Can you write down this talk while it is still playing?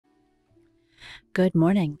Good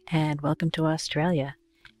morning and welcome to Australia.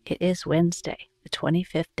 It is Wednesday, the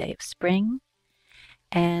 25th day of spring,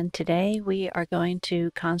 and today we are going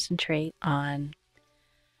to concentrate on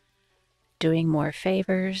doing more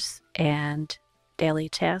favors and daily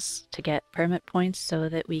tasks to get permit points so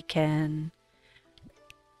that we can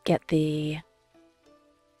get the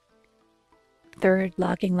third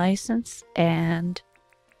logging license and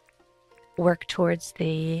work towards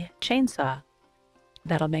the chainsaw.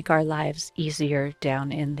 That'll make our lives easier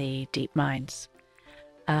down in the deep mines.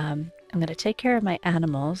 I'm going to take care of my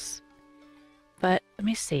animals, but let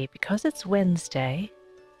me see, because it's Wednesday.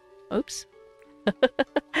 Oops.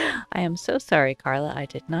 I am so sorry, Carla. I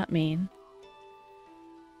did not mean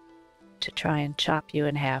to try and chop you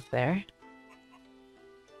in half there.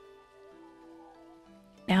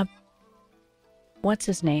 Now, what's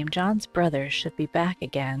his name? John's brother should be back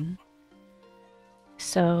again.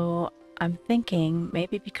 So I'm thinking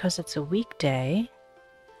maybe because it's a weekday,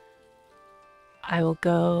 I will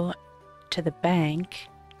go to the bank,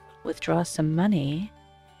 withdraw some money,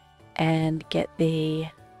 and get the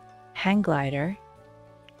hang glider.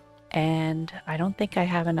 And I don't think I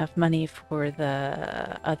have enough money for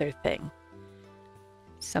the other thing.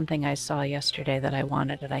 Something I saw yesterday that I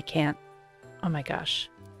wanted and I can't. Oh my gosh.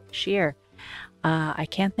 Sheer. I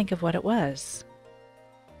can't think of what it was.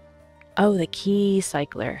 Oh, the key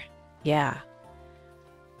cycler. Yeah.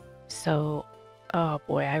 So, oh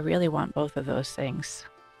boy, I really want both of those things.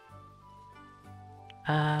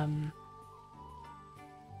 All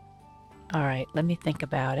right, let me think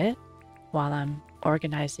about it while I'm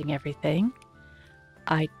organizing everything.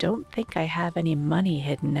 I don't think I have any money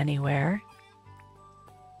hidden anywhere.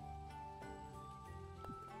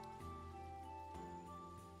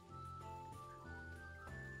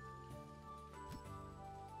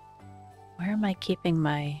 Where am I keeping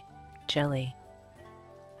my jelly?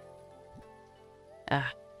 I'm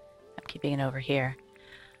keeping it over here.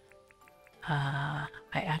 I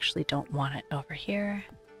actually don't want it over here.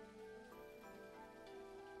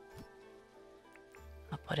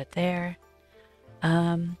 I'll put it there.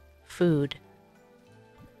 Food.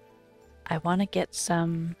 I want to get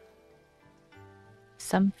some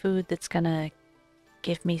food that's gonna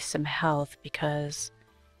give me some health, because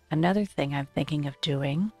another thing I'm thinking of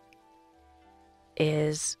doing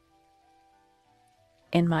is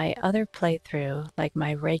in my other playthrough, like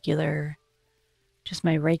my regular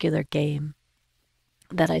game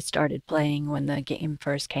that I started playing when the game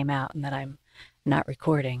first came out and that I'm not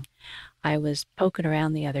recording. I was poking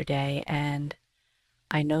around the other day and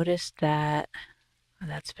I noticed that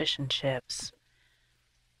that's fish and chips.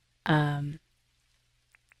 I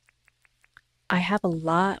have a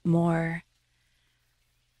lot more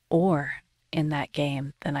ore in that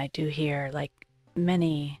game than I do here, like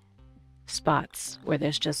many spots where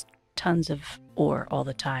there's just tons of ore all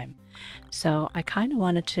the time. So I kind of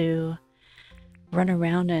wanted to run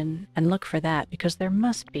around and look for that, because there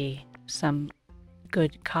must be some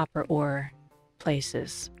good copper ore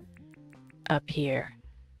places up here.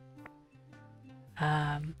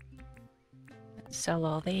 Let's sell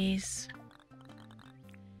all these.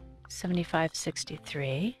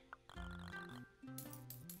 75.63.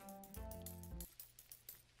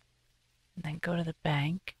 And then go to the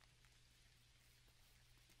bank.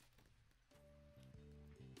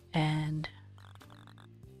 And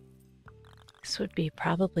this would be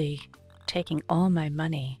probably taking all my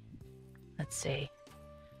money. Let's see.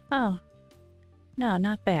 Oh, no,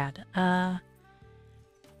 not bad.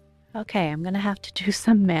 Okay, I'm gonna have to do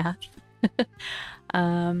some math.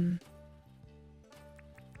 All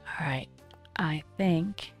right, I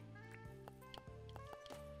think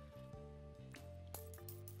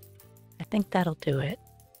that'll do it.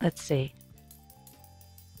 Let's see.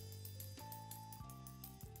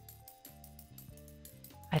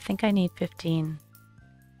 I think I need 15.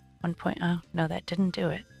 1 oh, no, that didn't do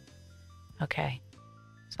it. Okay,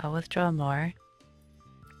 so I'll withdraw more.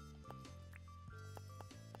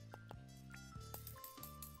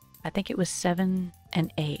 I think it was 7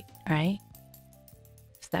 and 8, right?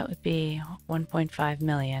 So that would be 1.5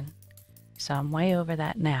 million. So I'm way over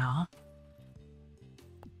that now.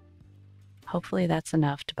 Hopefully that's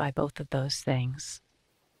enough to buy both of those things.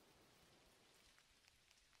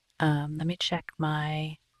 Let me check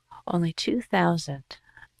my only 2,000.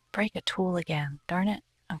 Break a tool again. Darn it.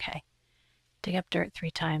 Okay. Dig up dirt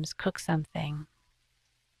 3 times. Cook something.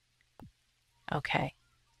 Okay.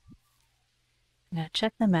 I'm going to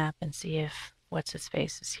check the map and see if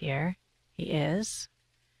what's-his-face is here. He is.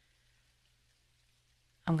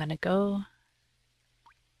 I'm going to go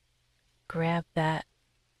grab that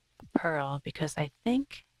pearl, because I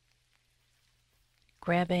think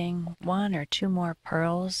grabbing 1 or 2 more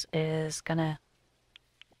pearls is gonna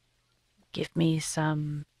give me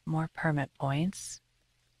some more permit points.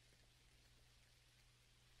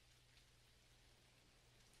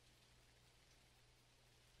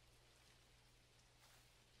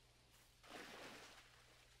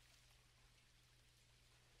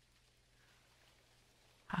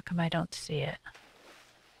 How come I don't see it?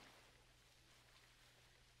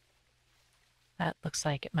 That looks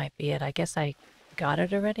like it might be it. I guess I got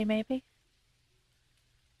it already, maybe?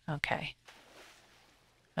 Okay.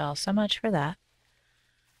 Well, so much for that.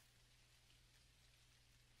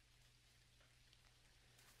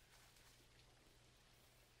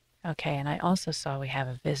 Okay, and I also saw we have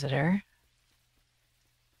a visitor.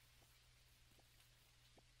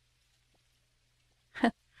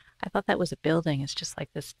 I thought that was a building. It's just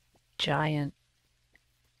like this giant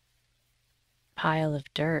pile of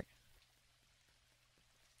dirt.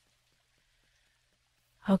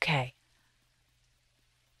 Okay.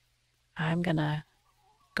 I'm gonna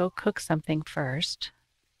go cook something first,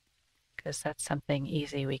 because that's something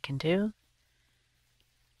easy we can do.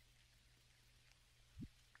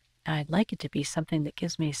 I'd like it to be something that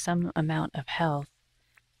gives me some amount of health.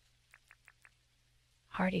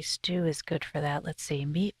 Hearty stew is good for that. Let's see,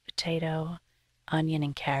 meat, potato, onion,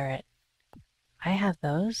 and carrot. I have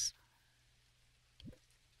those.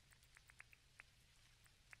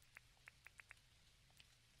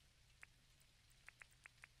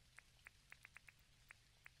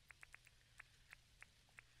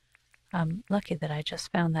 I'm lucky that I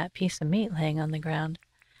just found that piece of meat laying on the ground.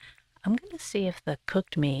 I'm going to see if the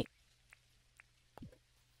cooked meat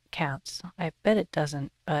counts. I bet it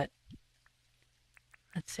doesn't, but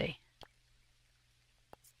let's see.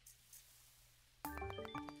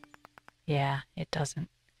 Yeah, it doesn't.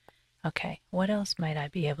 Okay, what else might I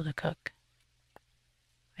be able to cook?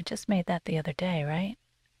 I just made that the other day, right?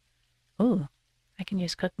 Ooh, I can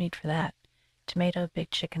use cooked meat for that. Tomato,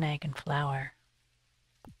 big chicken egg, and flour.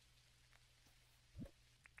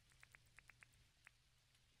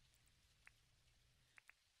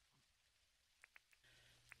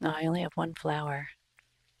 No, I only have 1 flour.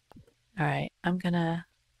 All right, I'm gonna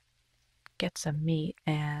get some meat,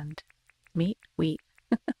 wheat,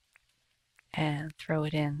 and throw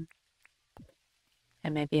it in.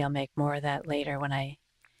 And maybe I'll make more of that later when I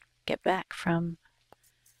get back from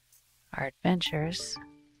our adventures.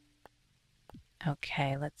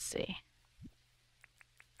 Okay, let's see.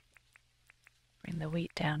 Bring the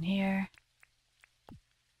wheat down here.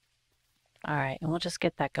 All right, and we'll just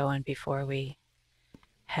get that going before we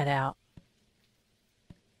head out.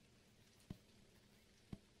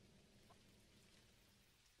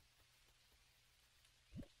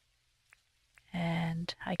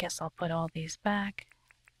 And I guess I'll put all these back.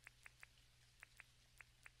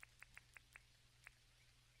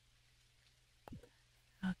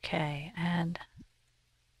 Okay, and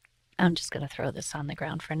I'm just going to throw this on the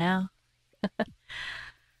ground for now.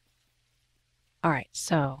 All right,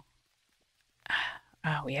 so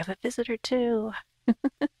we have a visitor too.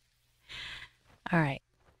 All right,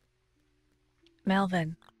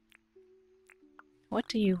 Melvin. What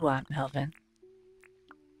do you want, Melvin?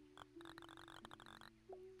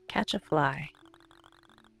 Catch a fly.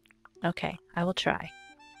 Okay, I will try.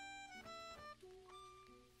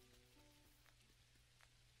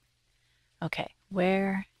 Okay,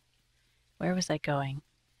 where was I going?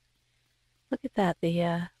 Look at that,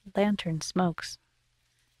 the lantern smokes.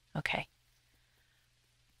 Okay.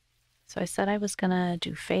 So I said I was gonna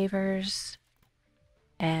do favors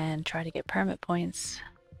and try to get permit points.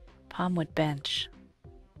 Palmwood bench.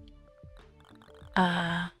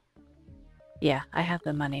 Yeah, I have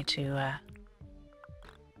the money to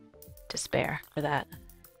spare for that.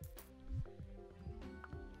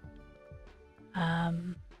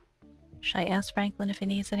 Should I ask Franklin if he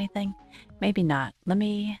needs anything? Maybe not. Let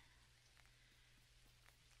me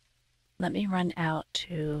run out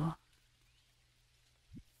to...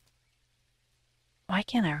 Why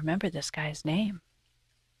can't I remember this guy's name?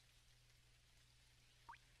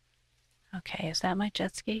 Okay, is that my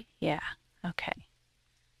jet ski? Yeah, okay.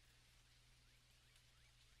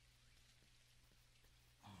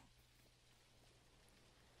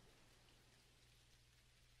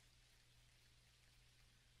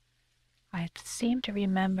 I seem to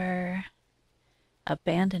remember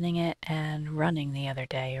abandoning it and running the other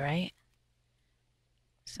day, right?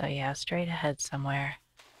 So yeah, straight ahead somewhere.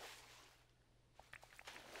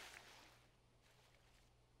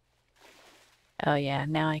 Oh yeah,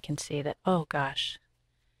 now I can see that. Oh gosh.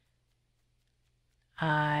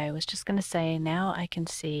 I was just gonna say, now I can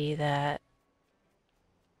see that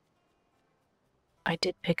I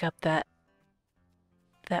did pick up that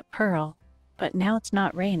that pearl, but now it's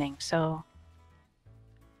not raining, so...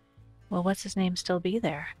 Well, what's his name still be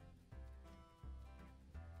there?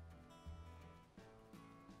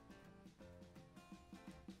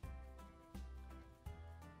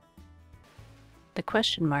 The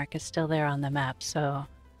question mark is still there on the map, so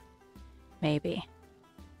maybe.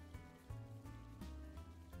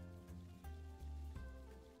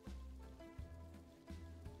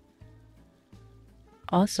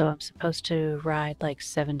 Also, I'm supposed to ride like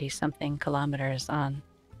 70-something kilometers on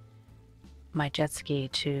my jet ski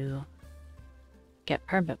to get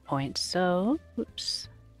permit points, so, oops.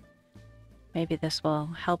 Maybe this will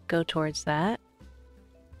help go towards that.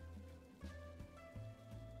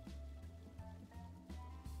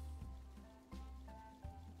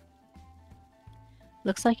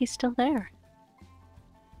 Looks like he's still there.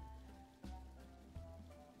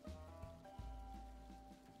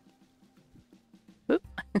 Oop.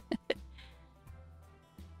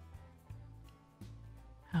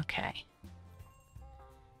 Okay.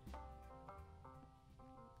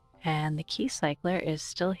 And the key cycler is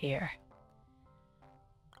still here.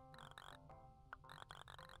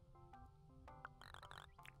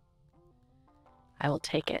 I will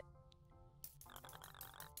take it.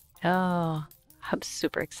 Oh, I'm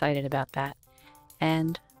super excited about that.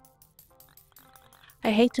 And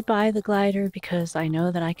I hate to buy the glider because I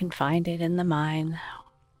know that I can find it in the mine,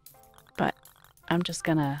 but I'm just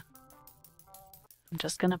gonna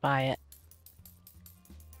buy it.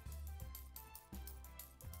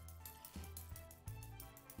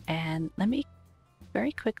 And let me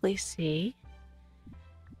very quickly see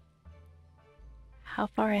how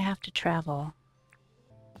far I have to travel.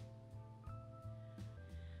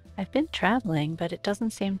 I've been traveling, but it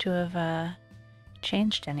doesn't seem to have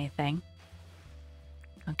changed anything.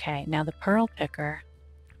 Okay, now the pearl picker,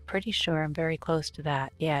 pretty sure I'm very close to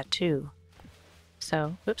that. Yeah, 2.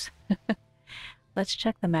 So, oops. Let's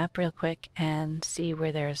check the map real quick and see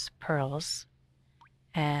where there's pearls.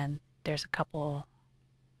 And there's a couple...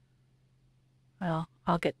 Well,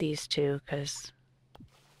 I'll get these 2 because...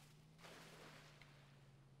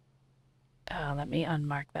 let me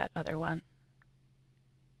unmark that other one.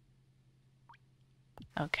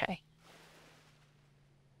 Okay.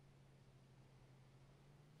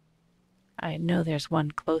 I know there's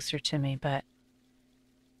one closer to me, but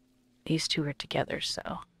these 2 are together, so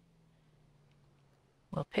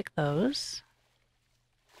we'll pick those.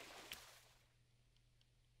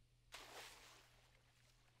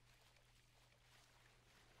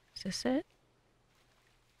 Is this it?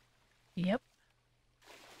 Yep.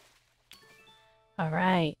 All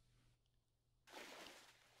right.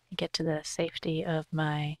 Get to the safety of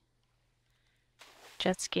my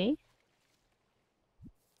jet ski.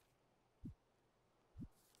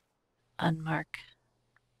 Unmark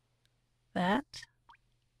that.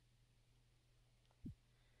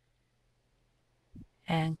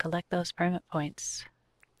 And collect those permit points.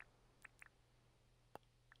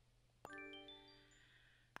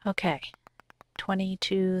 Okay,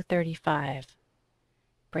 2235.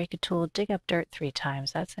 Break a tool, dig up dirt 3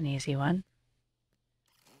 times. That's an easy one.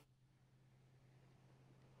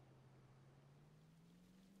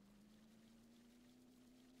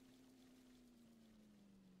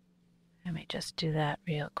 Let me just do that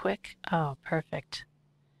real quick. Oh, perfect.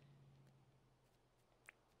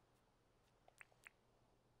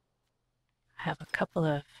 I have a couple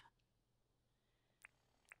of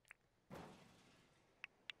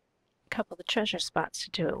treasure spots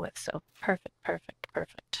to do it with, so perfect, perfect,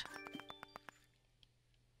 perfect.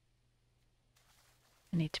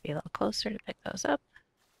 I need to be a little closer to pick those up.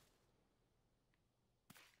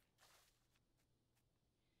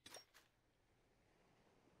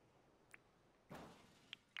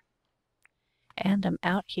 And I'm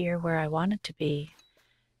out here where I wanted to be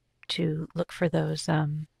to look for those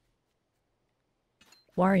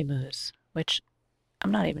Warimus, which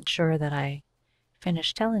I'm not even sure that I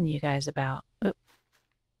finished telling you guys about. Oop.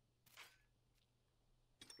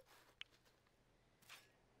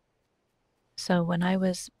 So when I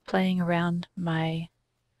was playing around my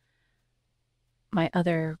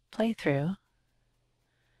other playthrough,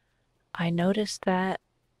 I noticed that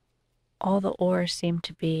all the ore seemed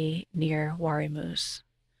to be near Warimus.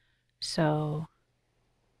 So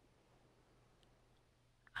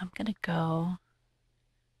I'm gonna go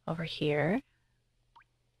over here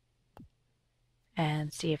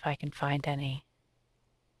and see if I can find any.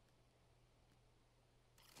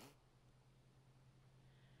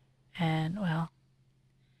 And well,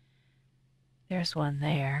 there's one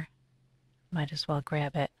there. Might as well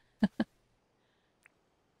grab it.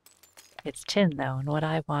 It's tin though, and what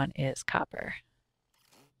I want is copper.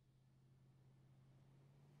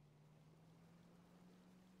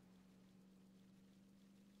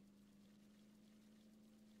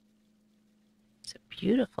 It's a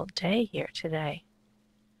beautiful day here today.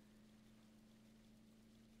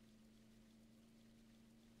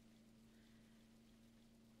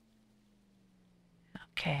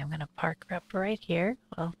 Okay, I'm going to park up right here.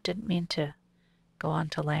 Well, didn't mean to go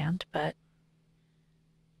onto land, but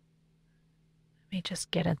let me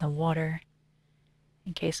just get in the water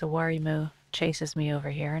in case a Warimu chases me over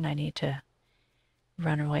here and I need to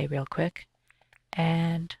run away real quick.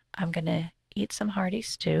 And I'm going to eat some hearty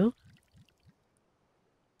stew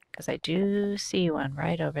because I do see one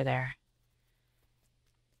right over there.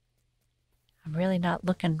 I'm really not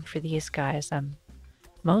looking for these guys. I'm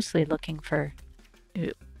mostly looking for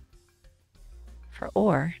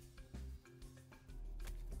ore.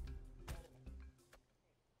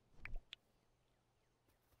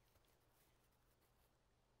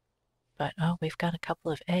 But oh, we've got a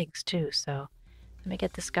couple of eggs too, so let me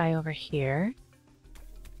get this guy over here.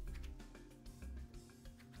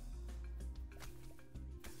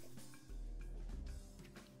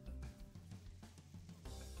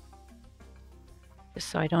 Just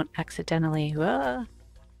so I don't accidentally so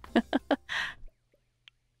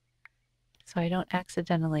I don't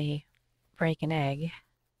accidentally break an egg.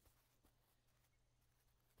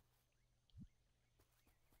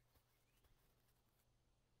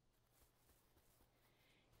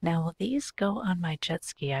 Now, will these go on my jet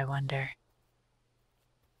ski, I wonder?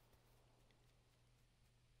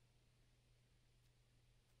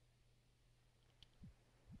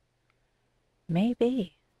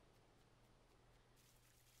 Maybe.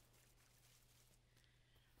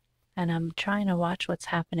 And I'm trying to watch what's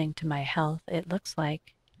happening to my health. It looks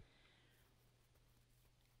like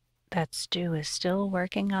that stew is still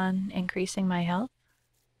working on increasing my health.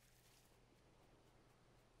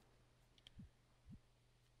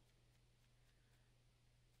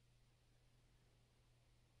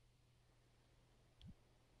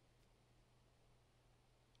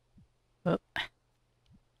 Whoop. Let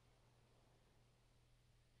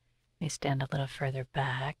me stand a little further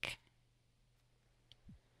back.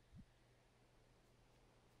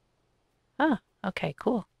 Oh, okay,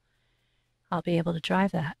 cool. I'll be able to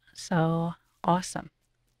drive that. So awesome.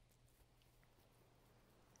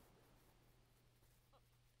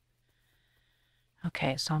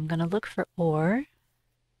 Okay, so I'm going to look for ore.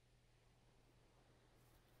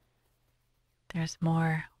 There's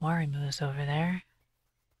more Warimus over there.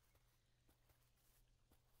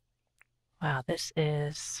 Wow, this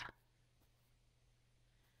is...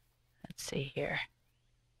 Let's see here.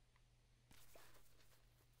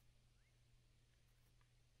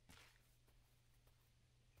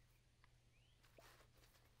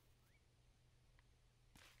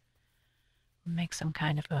 Make some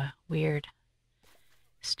kind of a weird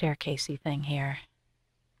staircasey thing here.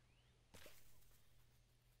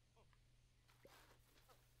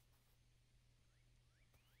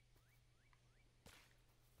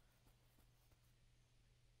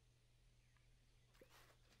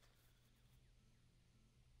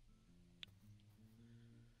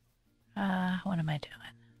 What am I doing?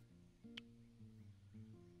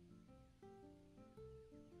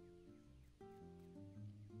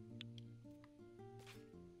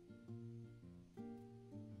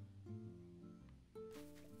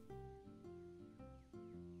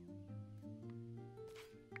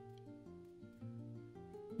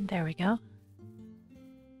 There we go.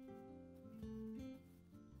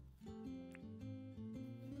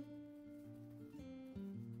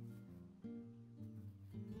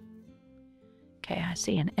 Okay, I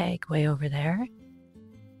see an egg way over there.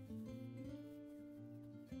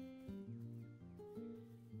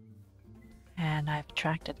 And I've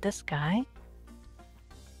attracted this guy.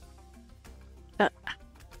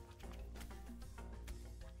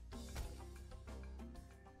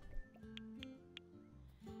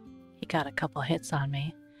 He got a couple hits on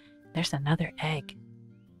me. There's another egg.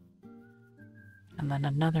 And then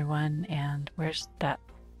another one, and where's that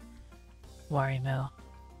Warimu?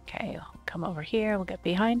 Okay, we'll come over here. We'll get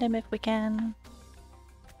behind him if we can.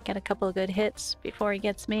 Get a couple of good hits before he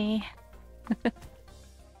gets me.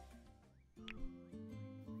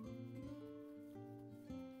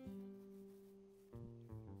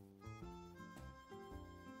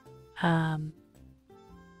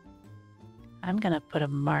 I'm gonna put a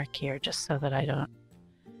mark here just so that I don't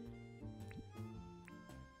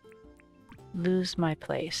lose my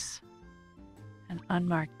place. And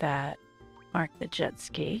unmark that. Mark the jet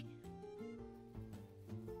ski.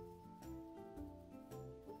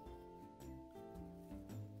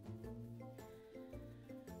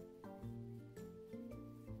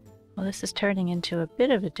 Well, this is turning into a bit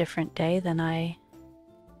of a different day than I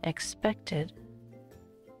expected.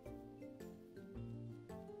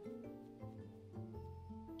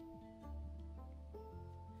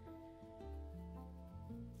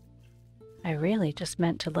 I really just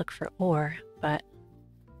meant to look for ore, but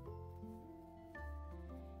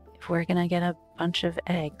if we're gonna get a bunch of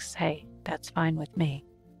eggs, hey, that's fine with me.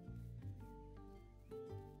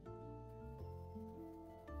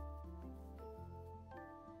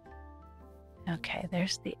 Okay,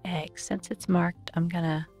 there's the egg. Since it's marked, I'm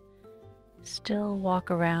gonna still walk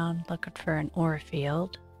around looking for an ore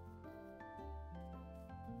field.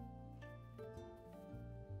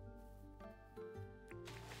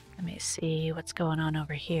 Let me see what's going on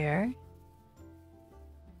over here.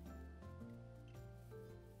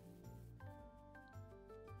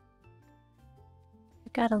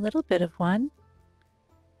 We got a little bit of one.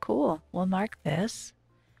 Cool, we'll mark this.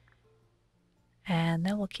 And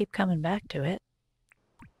then we'll keep coming back to it.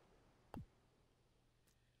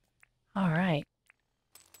 All right.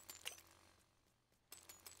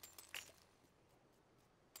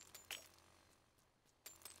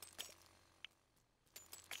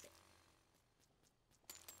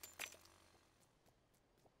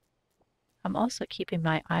 I'm also keeping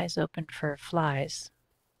my eyes open for flies,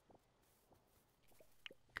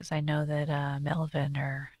 because I know that Melvin,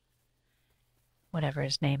 or whatever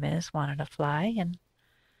his name is, wanted a fly, and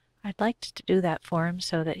I'd like to do that for him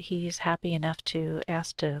so that he's happy enough to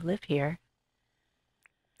ask to live here.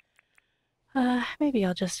 Maybe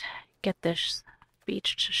I'll just get this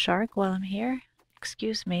beached shark while I'm here.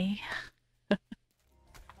 Excuse me.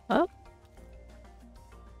 Oh,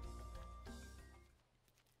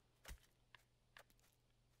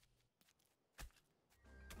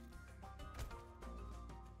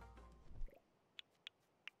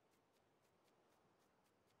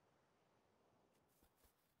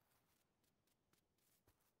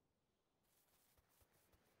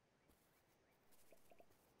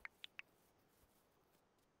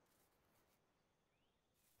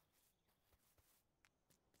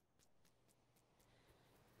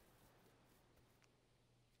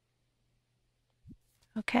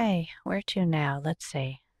 okay. Where to now? Let's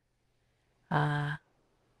see. Uh,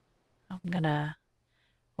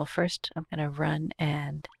 well, first I'm gonna run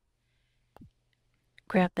and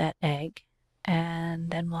grab that egg,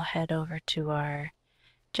 and then we'll head over to our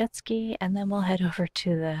jet ski, and then we'll head over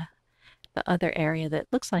to the other area that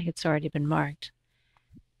looks like it's already been marked.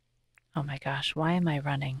 Oh my gosh, why am I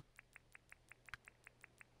running?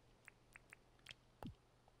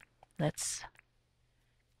 Let's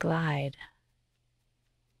glide.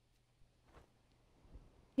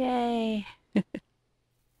 Yay!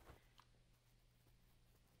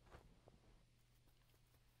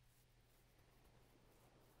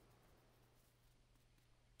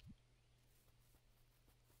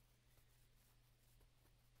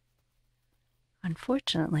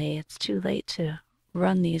 Unfortunately, it's too late to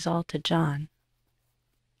run these all to John.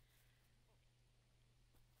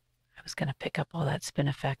 I was going to pick up all that spin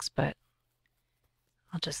effects, but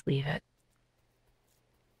I'll just leave it.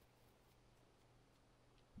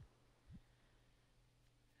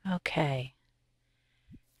 Okay.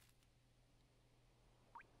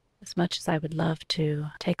 As much as I would love to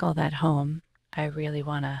take all that home, I really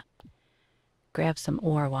want to grab some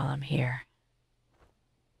ore while I'm here.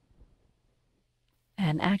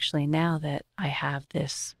 And actually, now that I have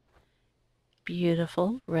this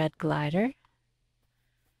beautiful red glider,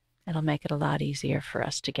 it'll make it a lot easier for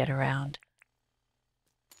us to get around.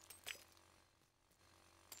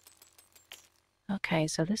 Okay,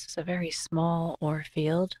 so this is a very small ore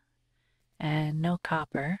field and no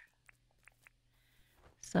copper.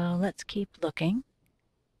 So let's keep looking.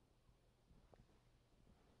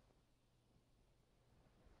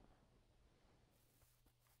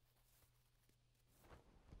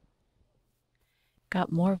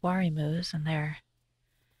 Got more Warimus and they're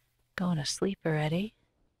going to sleep already.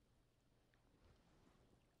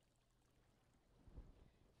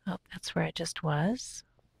 Oh, that's where it just was.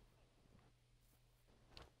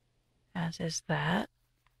 As is that.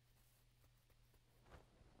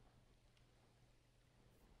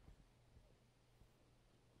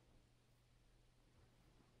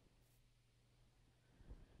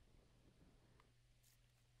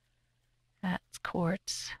 That's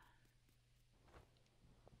quartz.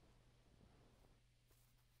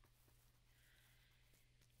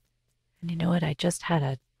 And you know what? I just had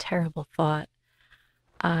a terrible thought.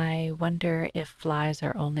 I wonder if flies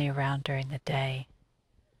are only around during the day.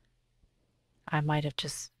 I might have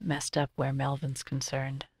just messed up where Melvin's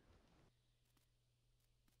concerned.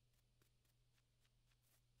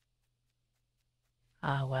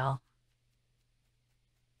 Ah, well.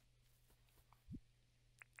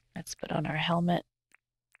 Let's put on our helmet.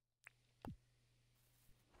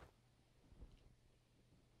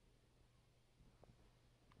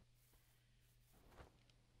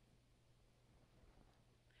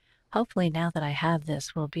 hopefully now that I have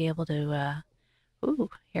this, we'll be able to, ooh,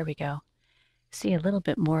 here we go, see a little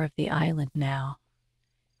bit more of the island now.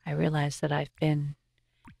 I realize that I've been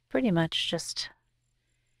pretty much just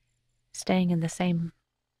staying in the same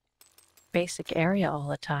basic area all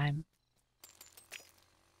the time.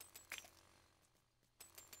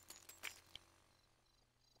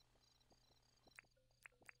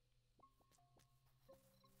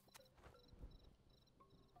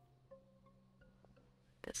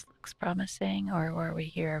 This looks promising, or were we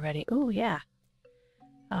here already? Oh, yeah.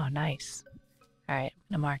 Oh, nice. All right, I'm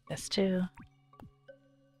gonna mark this too.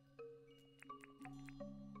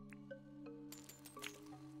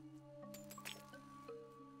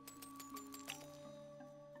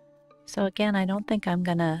 So again, I don't think I'm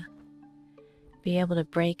gonna be able to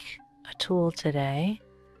break a tool today.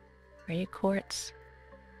 Are you quartz?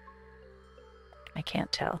 I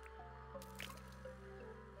can't tell.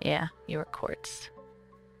 Yeah, you were quartz.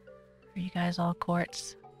 Are you guys all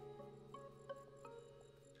quartz?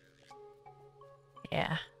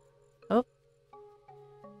 Yeah. Oh.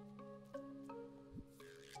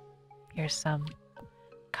 Here's some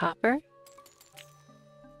copper,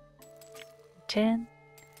 tin,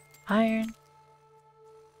 iron.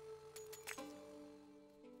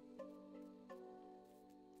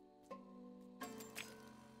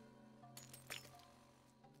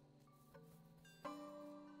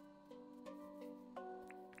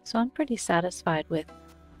 So I'm pretty satisfied with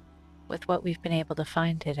what we've been able to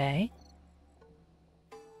find today.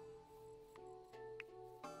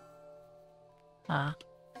 Ah,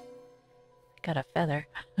 got a feather.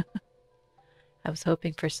 I was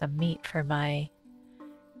hoping for some meat for my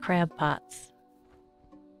crab pots.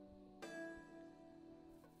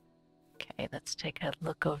 Okay, let's take a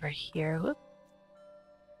look over here. Whoop.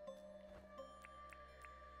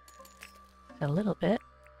 A little bit.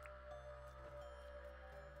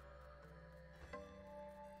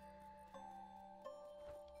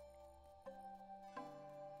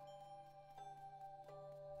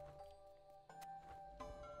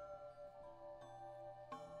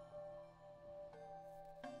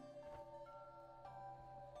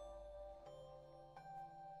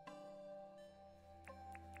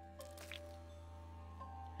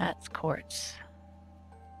 That's quartz.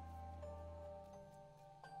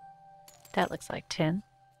 That looks like tin.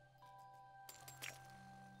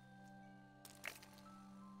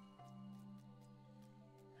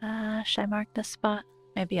 Should I mark this spot?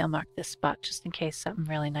 Maybe I'll mark this spot just in case something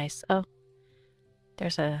really nice. Oh,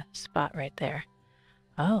 there's a spot right there.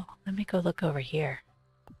 Oh, let me go look over here.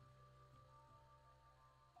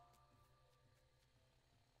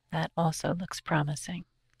 That also looks promising.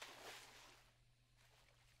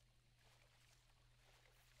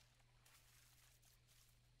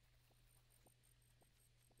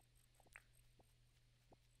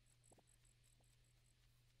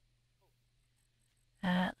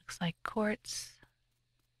 That looks like quartz.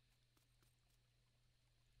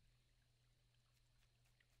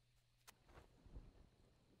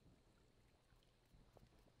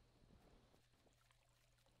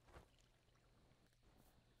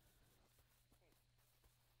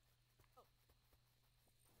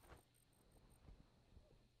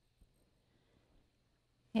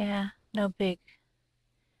 Yeah, no big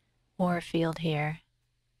ore field here.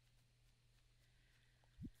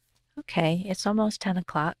 Okay, it's almost 10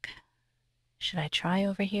 o'clock. Should I try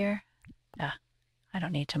over here? I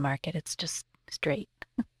don't need to mark it, it's just straight.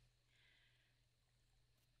 Is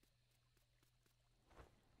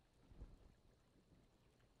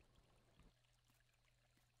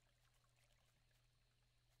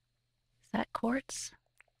that quartz?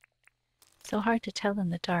 So hard to tell in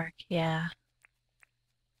the dark, yeah.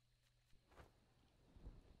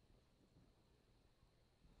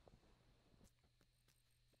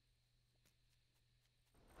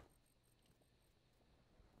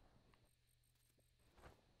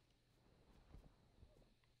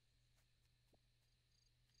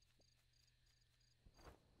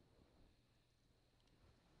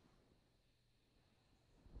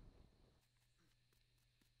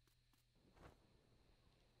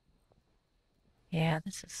 Yeah,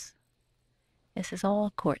 this is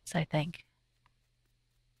all quartz, I think.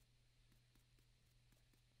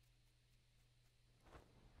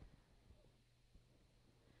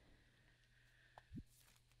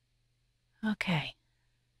 Okay.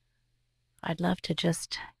 I'd love to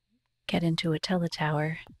just get into a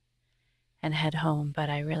teletower and head home, but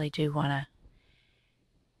I really do want to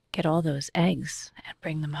get all those eggs and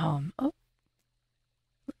bring them home. Oh,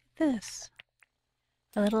 look at this.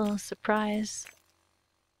 A little surprise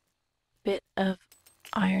bit of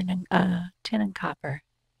iron and tin and copper.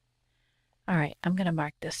 All right, I'm going to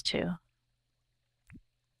mark this too.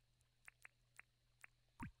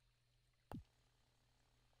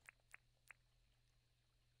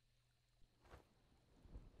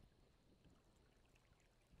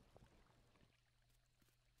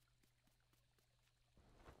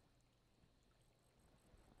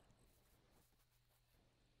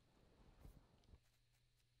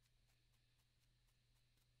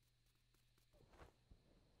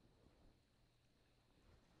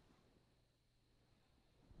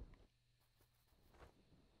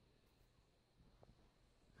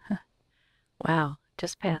 Wow,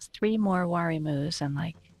 just passed 3 more warimus and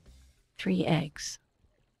like 3 eggs.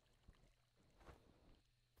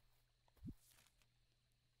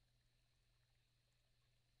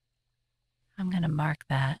 I'm going to mark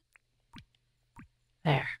that.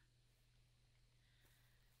 There.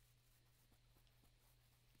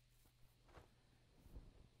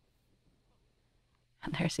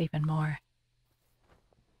 And there's even more.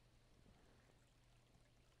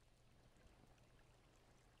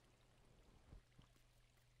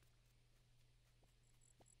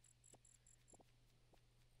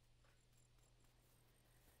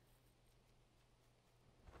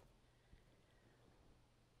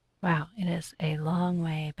 Wow, it is a long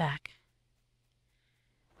way back.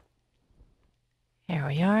 Here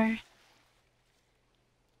we are.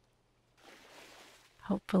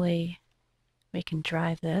 Hopefully we can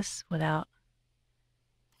drive this without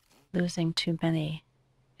losing too many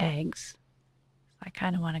eggs. I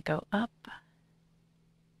kind of want to go up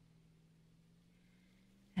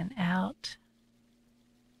and out.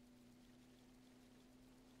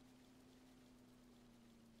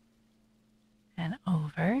 And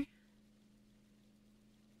over.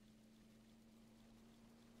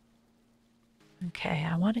 Okay,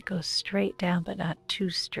 I want to go straight down, but not too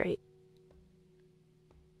straight.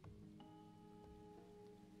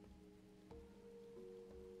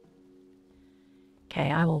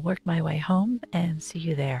 Okay, I will work my way home and see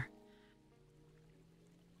you there.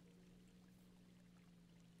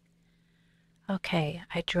 Okay,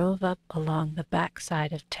 I drove up along the back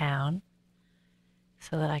side of town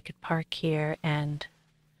so that I could park here and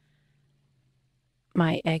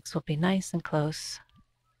my eggs will be nice and close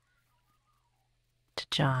to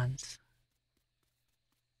John's.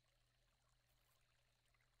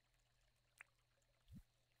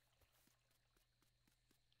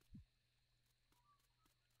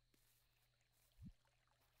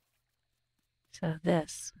 So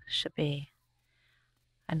this should be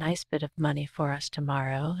a nice bit of money for us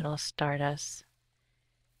tomorrow. It'll start us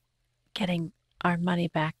getting our money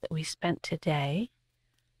back that we spent today.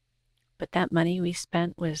 But that money we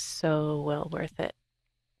spent was so well worth it.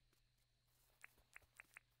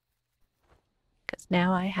 Because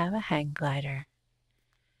now I have a hang glider.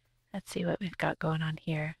 Let's see what we've got going on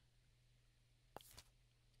here.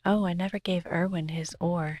 Oh, I never gave Erwin his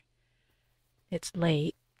oar. It's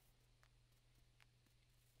late.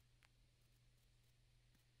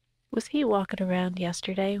 Was he walking around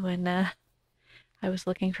yesterday when I was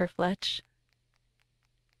looking for Fletch?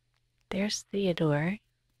 There's Theodore.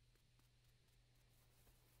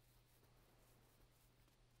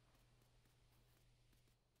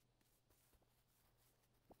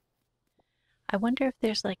 I wonder if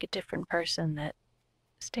there's like a different person that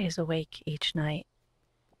stays awake each night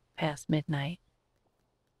past midnight.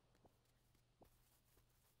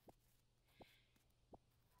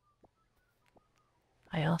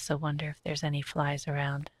 I also wonder if there's any flies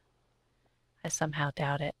around. I somehow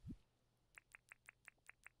doubt it.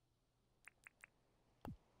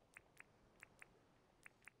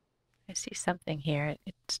 I see something here.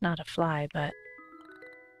 It's not a fly, but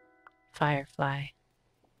firefly.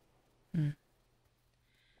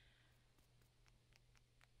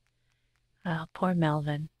 Oh, poor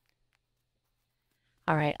Melvin.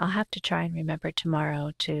 All right, I'll have to try and remember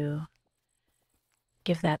tomorrow to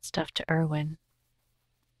give that stuff to Erwin.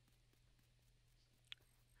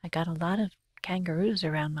 I got a lot of kangaroos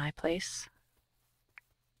around my place.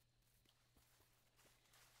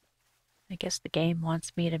 I guess the game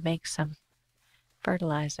wants me to make some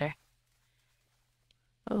fertilizer.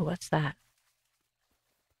 Oh, what's that?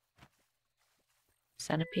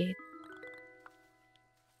 Centipede?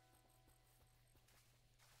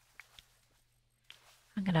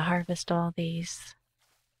 I'm going to harvest all these.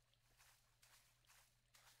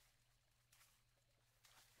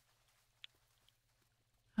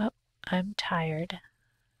 Oh, I'm tired.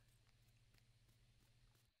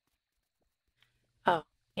 Oh,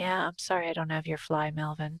 yeah, I'm sorry I don't have your fly,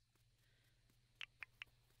 Melvin.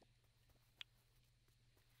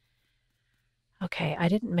 Okay, I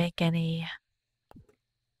didn't make any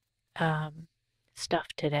stuff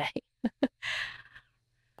today.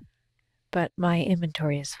 But my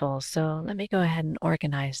inventory is full, so let me go ahead and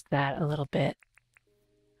organize that a little bit.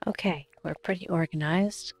 Okay, we're pretty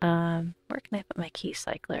organized. Where can I put my key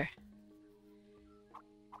cycler?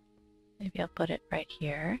 Maybe I'll put it right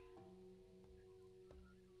here.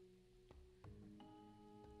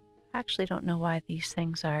 I actually don't know why these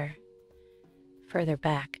things are further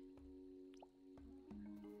back.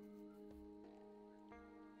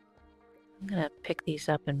 I'm gonna pick these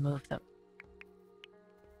up and move them.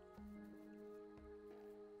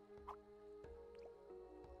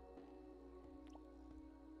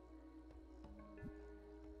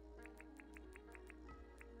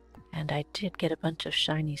 And I did get a bunch of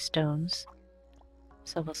shiny stones,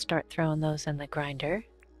 so we'll start throwing those in the grinder.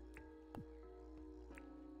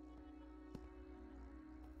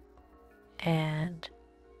 And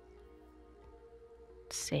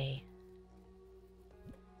let's see.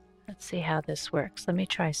 Let's see how this works. Let me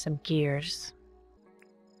try some gears.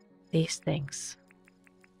 These things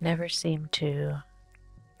never seem to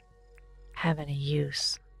have any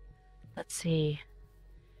use. Let's see.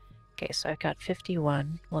 Okay, so I've got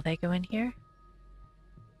 51. Will they go in here?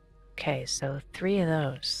 Okay, so 3 of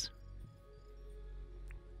those.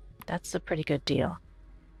 That's a pretty good deal.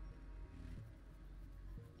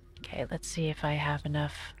 Okay, let's see if I have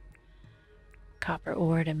enough copper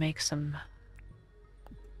ore to make some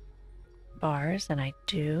bars, and I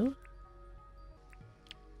do.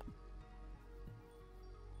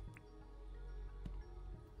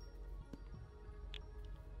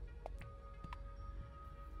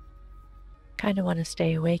 Kind of want to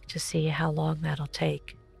stay awake to see how long that'll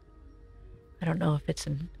take. I don't know if it's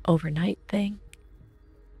an overnight thing.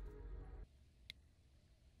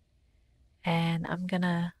 And I'm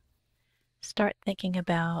gonna start thinking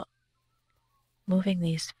about moving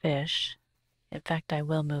these fish. In fact, I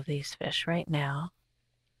will move these fish right now.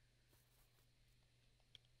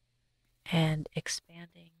 And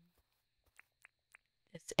expanding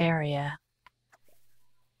this area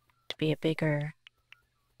to be a bigger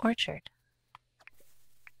orchard.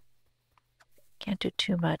 Can't do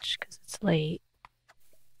too much because it's late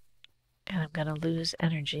and I'm going to lose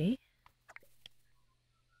energy.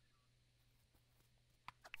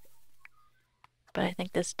 But I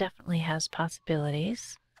think this definitely has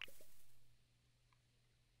possibilities.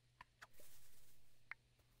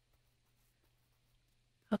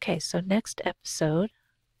 Okay, so next episode,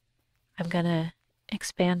 I'm going to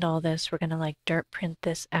expand all this. We're going to like dirt print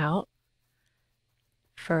this out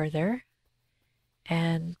further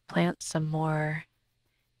and plant some more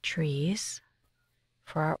trees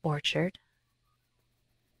for our orchard.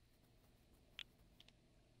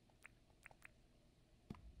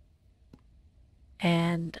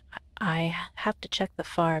 And I have to check the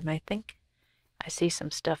farm. I think I see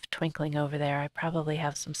some stuff twinkling over there. I probably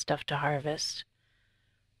have some stuff to harvest.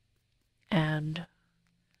 And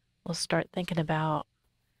we'll start thinking about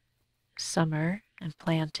summer and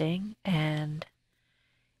planting and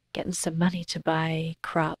getting some money to buy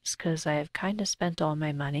crops because I have kind of spent all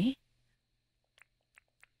my money.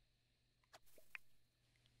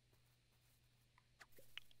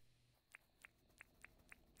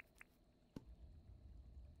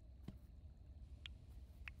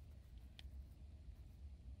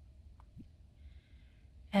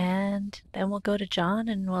 And then we'll go to John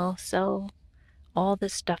and we'll sell all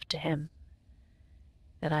this stuff to him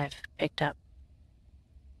that I've picked up.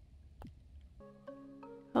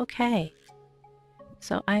 Okay,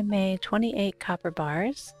 so I made 28 copper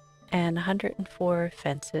bars and 104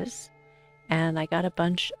 fences, and I got a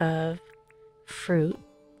bunch of fruit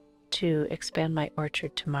to expand my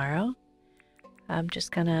orchard tomorrow. I'm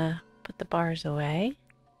just gonna put the bars away,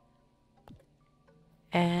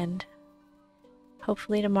 and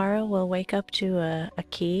hopefully tomorrow we'll wake up to a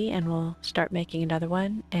key and we'll start making another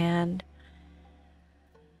one. And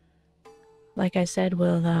like I said,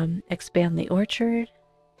 we'll expand the orchard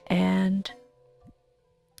and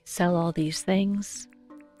sell all these things,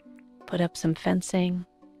 put up some fencing.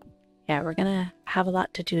 Yeah, we're gonna have a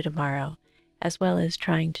lot to do tomorrow, as well as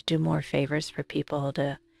trying to do more favors for people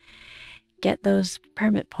to get those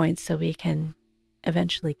permit points so we can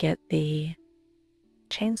eventually get the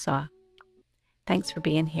chainsaw. Thanks for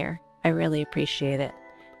being here. I really appreciate it.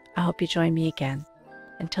 I hope you join me again.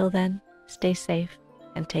 Until then, stay safe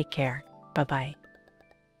and take care. Bye-bye.